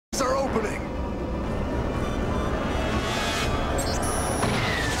gates are opening!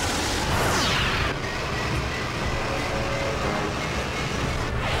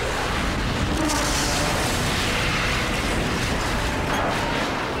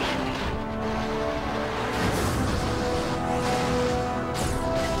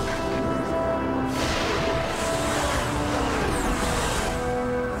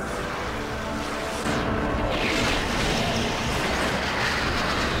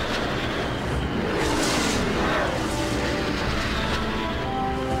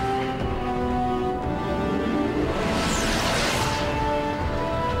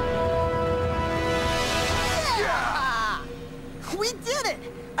 We did it!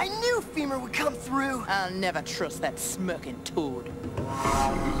 I knew Femur would come through! I'll never trust that smirking toad.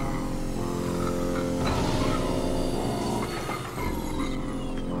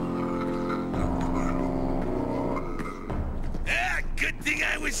 Good thing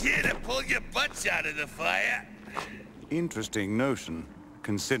I was here to pull your butts out of the fire. Interesting notion,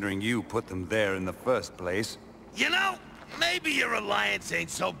 considering you put them there in the first place. You know, maybe your alliance ain't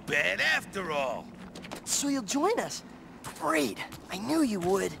so bad after all. So you'll join us? Great! I knew you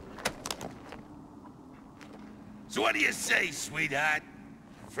would. So what do you say, sweetheart?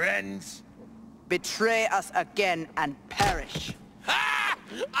 Friends? Betray us again and perish. Ha!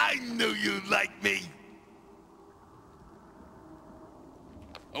 I knew you'd like me!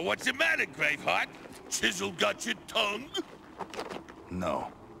 Oh, what's the matter, Graveheart? Chisel got your tongue? No.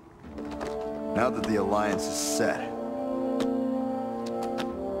 Now that the alliance is set,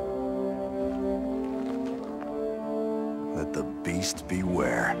 let the beast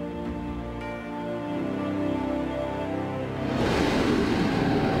beware.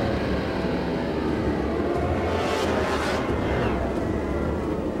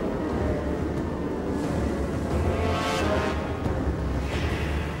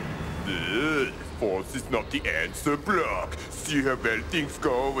 Force is not the answer, Block. See how well things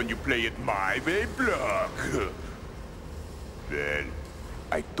go when you play it my way, Block. Well,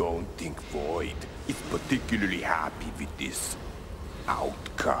 I don't think Void is particularly happy with this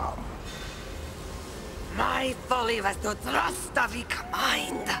outcome. My folly was to trust a weak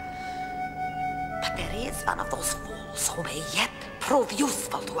mind. But there is one of those fools who may yet prove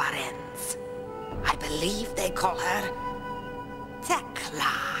useful to our ends. I believe they call her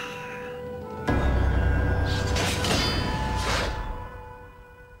Tekla.